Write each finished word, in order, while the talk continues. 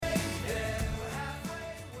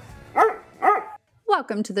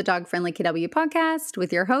Welcome to the Dog Friendly KW podcast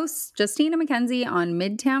with your hosts, Justina Mackenzie on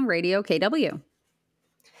Midtown Radio KW.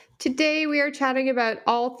 Today we are chatting about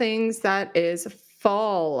all things that is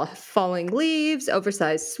fall. Falling leaves,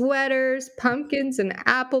 oversized sweaters, pumpkins and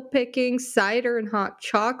apple picking, cider and hot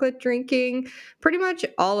chocolate drinking. Pretty much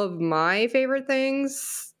all of my favorite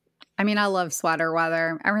things. I mean, I love sweater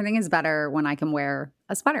weather. Everything is better when I can wear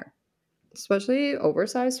a sweater. Especially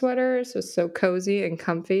oversized sweaters. It's so cozy and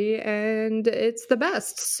comfy, and it's the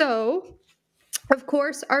best. So, of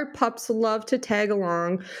course, our pups love to tag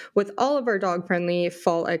along with all of our dog-friendly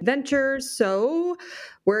fall adventures, so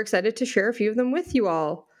we're excited to share a few of them with you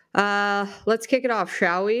all. Let's kick it off,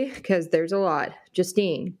 shall we? Because there's a lot.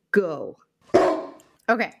 Justine, go.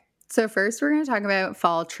 Okay, so first we're going to talk about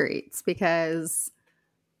fall treats because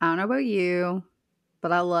I don't know about you,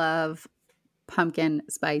 but I love pumpkin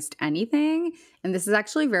spiced anything. And this is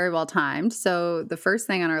actually very well timed. So the first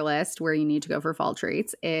thing on our list where you need to go for fall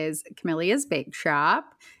treats is Camellia's Bake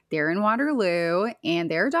Shop. They're in Waterloo and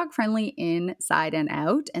they're dog friendly inside and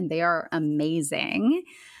out, and they are amazing.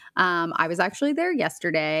 I was actually there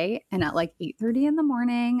yesterday, and at like 8:30 in the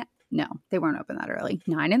morning, no, they weren't open that early.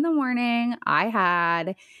 9 in the morning, I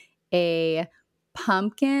had a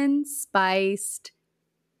pumpkin spiced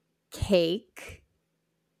cake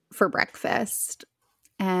for breakfast,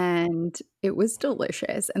 and it was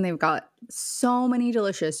delicious. And they've got so many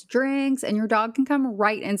delicious drinks, and your dog can come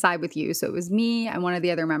right inside with you. So it was me and one of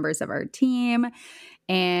the other members of our team,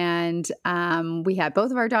 and we had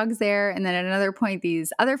both of our dogs there. And then at another point,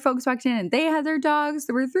 these other folks walked in and they had their dogs.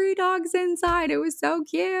 There were 3 dogs inside. It was so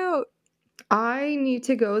cute. I need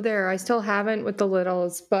to go there. I still haven't with the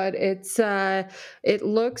littles, but it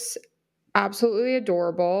looks absolutely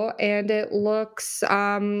adorable, and it looks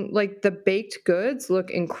like the baked goods look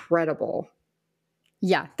incredible.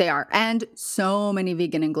 Yeah, they are. And so many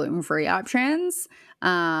vegan and gluten-free options.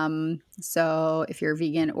 So if you're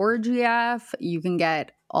vegan or GF, you can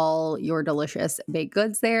get all your delicious baked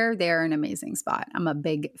goods there. They're an amazing spot. I'm a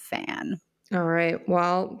big fan. All right.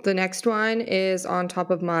 Well, the next one is on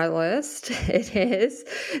top of my list. It is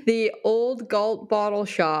the Old Galt Bottle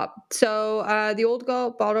Shop. So the Old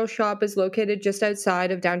Galt Bottle Shop is located just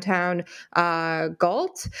outside of downtown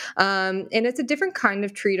Galt. And it's a different kind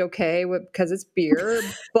of treat, okay, because it's beer,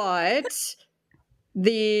 but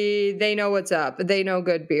they know what's up. They know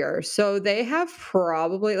good beer. So they have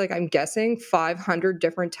probably, like, I'm guessing 500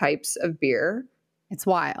 different types of beer. It's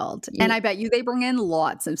wild. And I bet you they bring in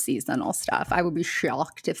lots of seasonal stuff. I would be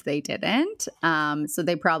shocked if they didn't. So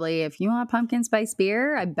they probably, if you want pumpkin spice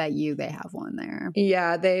beer, I bet you they have one there.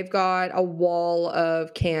 Yeah, they've got a wall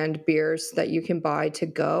of canned beers that you can buy to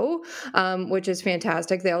go, which is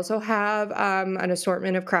fantastic. They also have an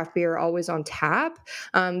assortment of craft beer always on tap.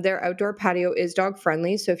 Their outdoor patio is dog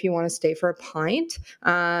friendly. So if you want to stay for a pint,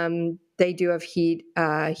 they do have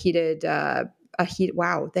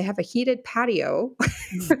wow, they have a heated patio.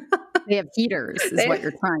 They have heaters, is what you're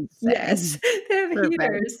trying to say. Yes, they have Perfect.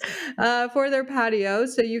 heaters for their patio,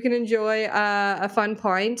 so you can enjoy a fun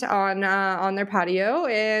pint on their patio,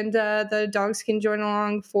 and the dogs can join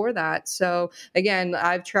along for that. So again,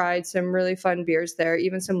 I've tried some really fun beers there,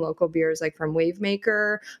 even some local beers like from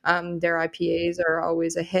Wavemaker. Their IPAs are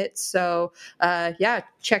always a hit. So yeah,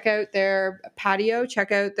 check out their patio,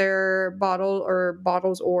 check out their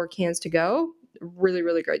bottles or cans to go. Really,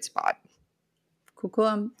 really great spot.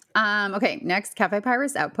 Cool. Okay, next, Cafe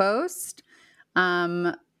Pyrus Outpost.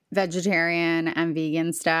 Vegetarian and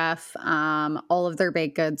vegan stuff. All of their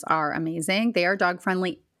baked goods are amazing. They are dog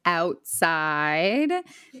friendly outside.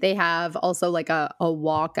 They have also like a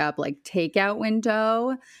walk up, like takeout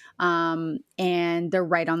window. And they're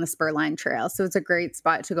right on the Spurline Trail. So it's a great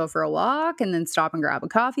spot to go for a walk and then stop and grab a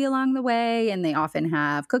coffee along the way. And they often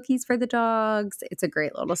have cookies for the dogs. It's a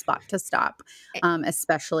great little spot to stop,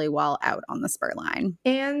 especially while out on the Spurline.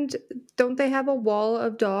 And don't they have a wall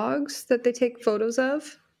of dogs that they take photos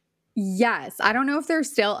of? Yes. I don't know if they're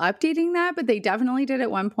still updating that, but they definitely did at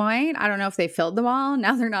one point. I don't know if they filled the wall.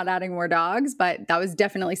 Now they're not adding more dogs, but that was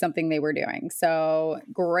definitely something they were doing. So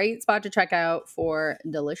great spot to check out for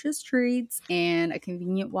delicious treats and a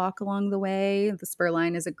convenient walk along the way. The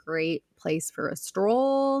Spurline is a great place for a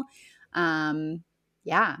stroll.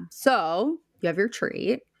 Yeah. So you have your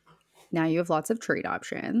treat. Now you have lots of treat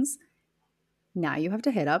options. Now you have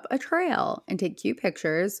to hit up a trail and take cute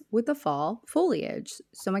pictures with the fall foliage.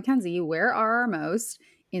 So Mackenzie, where are our most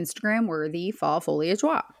Instagram-worthy fall foliage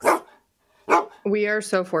walks? We are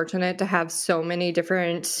so fortunate to have so many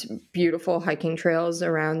different beautiful hiking trails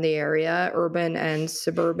around the area, urban and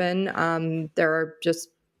suburban. There are just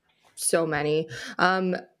so many.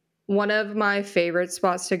 One of my favorite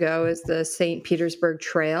spots to go is the St. Petersburg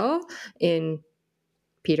Trail in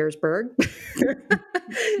Petersburg.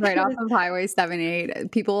 Right off of Highway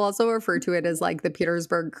 78. People also refer to it as like the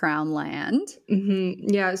Petersburg Crown Land.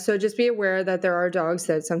 Yeah, so just be aware that there are dogs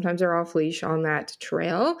that sometimes are off leash on that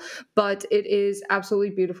trail, but it is absolutely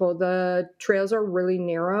beautiful. The trails are really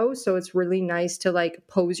narrow, so it's really nice to like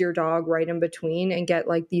pose your dog right in between and get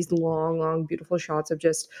like these long, long, beautiful shots of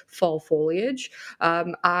just fall foliage.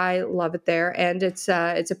 I love it there, and it's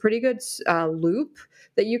a pretty good loop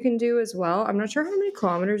that you can do as well. I'm not sure how many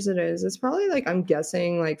kilometers it is. It's probably like, I'm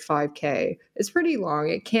guessing like 5K. It's pretty long.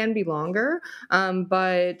 It can be longer,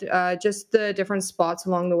 but just the different spots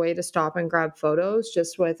along the way to stop and grab photos,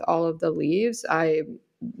 just with all of the leaves,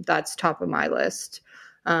 that's top of my list.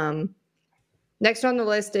 Next on the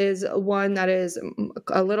list is one that is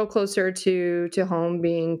a little closer to home,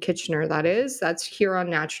 being Kitchener. That's Huron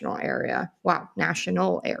National Area. Wow,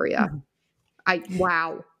 national area.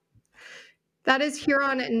 Wow. That is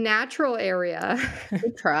Huron Natural Area.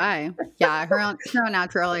 Good try. Yeah, Huron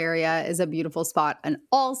Natural Area is a beautiful spot in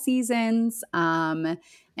all seasons, and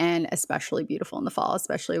especially beautiful in the fall,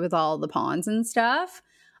 especially with all the ponds and stuff.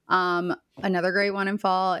 Another great one in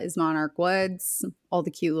fall is Monarch Woods. All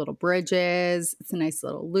the cute little bridges. It's a nice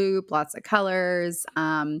little loop, lots of colors.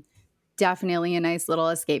 Definitely a nice little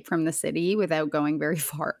escape from the city without going very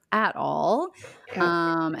far at all.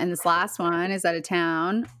 And this last one is out of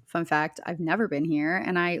town. Fun fact, I've never been here,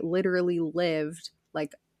 and I literally lived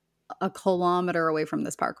like a kilometer away from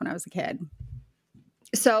this park when I was a kid.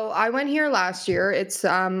 So I went here last year. It's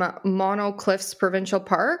Mono Cliffs Provincial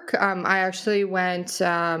Park. I actually went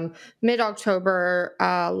mid-October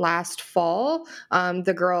last fall.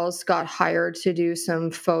 The girls got hired to do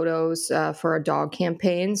some photos for a dog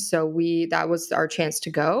campaign, so that was our chance to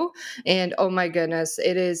go. And oh my goodness,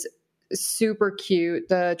 it is super cute.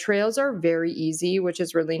 The trails are very easy, which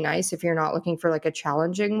is really nice if you're not looking for like a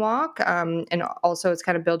challenging walk. And also, it's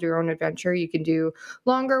kind of build your own adventure. You can do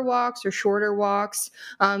longer walks or shorter walks.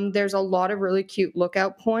 There's a lot of really cute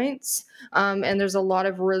lookout points, and there's a lot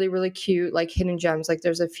of really, really cute like hidden gems. Like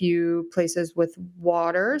there's a few places with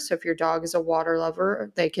water, so if your dog is a water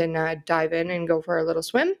lover, they can dive in and go for a little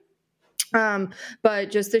swim.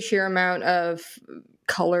 But just the sheer amount of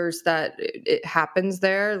colors that it happens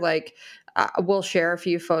there, like we'll share a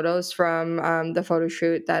few photos from the photo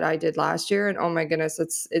shoot that I did last year, and oh my goodness,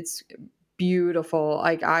 it's beautiful.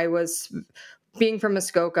 Like I was being from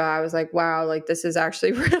Muskoka, I was like, wow, like this is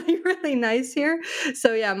actually really, really nice here.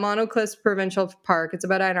 So yeah, Mono Cliffs Provincial Park. It's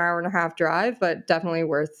about an hour and a half drive, but definitely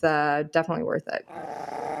worth it.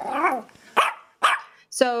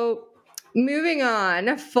 So moving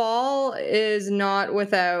on, fall is not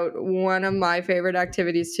without one of my favorite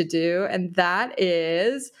activities to do, and that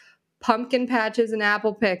is pumpkin patches and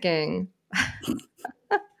apple picking.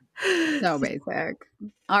 So basic.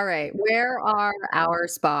 All right. Where are our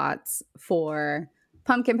spots for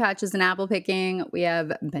pumpkin patches and apple picking? We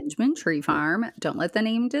have Benjamin Tree Farm. Don't let the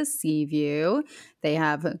name deceive you. They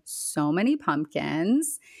have so many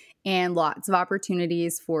pumpkins and lots of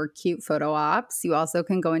opportunities for cute photo ops. You also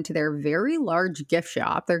can go into their very large gift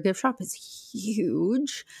shop. Their gift shop is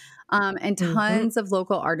huge. And tons of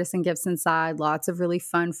local artists and gifts inside. Lots of really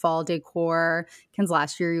fun fall decor. Ken's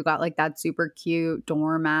last year, you got like that super cute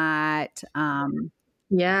doormat.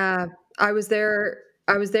 Yeah, I was there.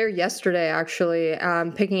 I was there yesterday, actually,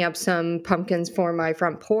 picking up some pumpkins for my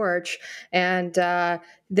front porch, and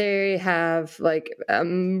they have like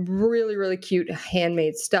really, really cute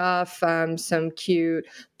handmade stuff. Some cute,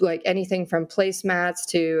 like anything from placemats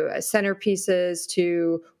to centerpieces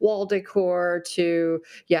to wall decor to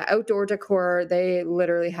outdoor decor. They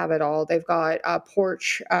literally have it all. They've got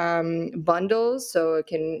porch bundles, so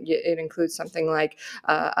it includes something like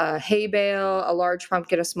a hay bale, a large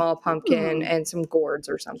pumpkin, a small pumpkin, and some gourds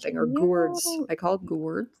or something, or gourds. I called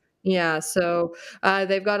gourds. Yeah, so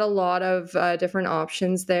they've got a lot of different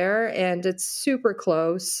options there, and it's super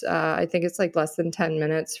close. I think it's like less than 10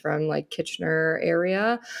 minutes from like Kitchener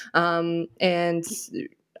area, and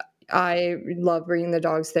I love bringing the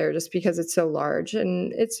dogs there just because it's so large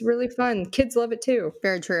and it's really fun. Kids love it too.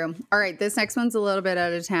 Very true. All right, this next one's a little bit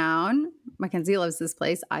out of town. Mackenzie loves this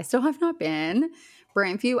place. I still have not been.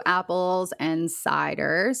 Brandview Apples and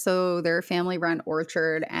Cider. So they're a family-run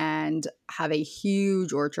orchard and have a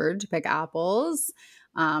huge orchard to pick apples.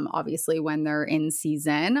 Obviously, when they're in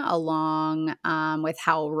season, along with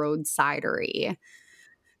Howell Road Cidery.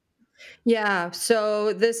 Yeah,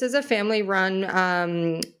 so this is a family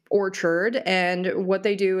run orchard, and what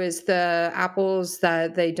they do is the apples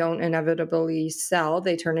that they don't inevitably sell,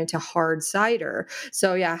 they turn into hard cider.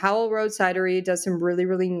 So yeah, Howell Road Cidery does some really,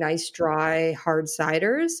 really nice dry hard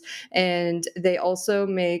ciders, and they also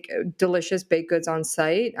make delicious baked goods on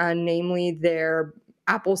site, namely their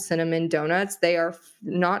apple cinnamon donuts. They are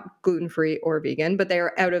not gluten-free or vegan, but they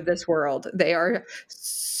are out of this world. They are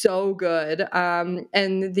so good.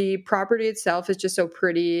 And the property itself is just so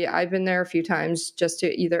pretty. I've been there a few times just to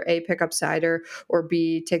either A, pick up cider, or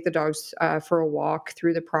B, take the dogs for a walk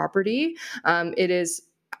through the property. It is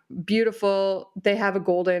beautiful. They have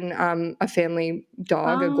a family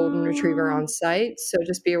dog, a golden retriever Oh, on site. So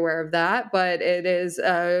just be aware of that. But it is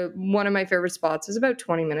one of my favorite spots. It's about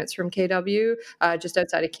 20 minutes from KW, just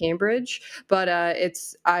outside of Cambridge. But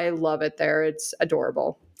I love it there. It's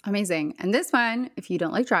adorable. amazing. And this one, if you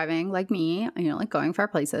don't like driving like me, and you don't like going far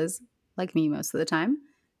places like me most of the time,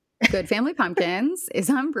 Good Family Pumpkins is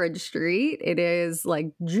on Bridge Street. It is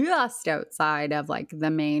like just outside of like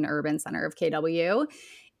the main urban center of KW.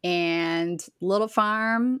 And little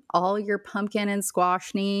farm, all your pumpkin and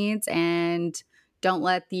squash needs. And don't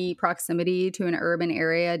let the proximity to an urban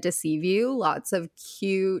area deceive you. Lots of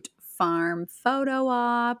cute farm photo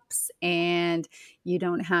ops, and you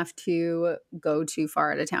don't have to go too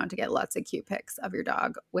far out of town to get lots of cute pics of your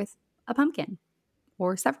dog with a pumpkin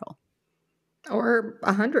or several. Or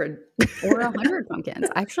 100. Or 100 pumpkins.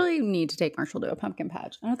 I actually need to take Marshall to a pumpkin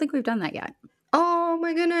patch. I don't think we've done that yet. Oh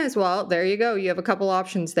my goodness. Well, there you go. You have a couple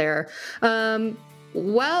options there.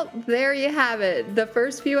 Well, there you have it. The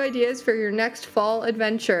first few ideas for your next fall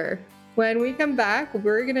adventure. When we come back,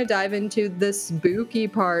 we're going to dive into the spooky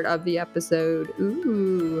part of the episode.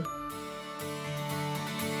 Ooh.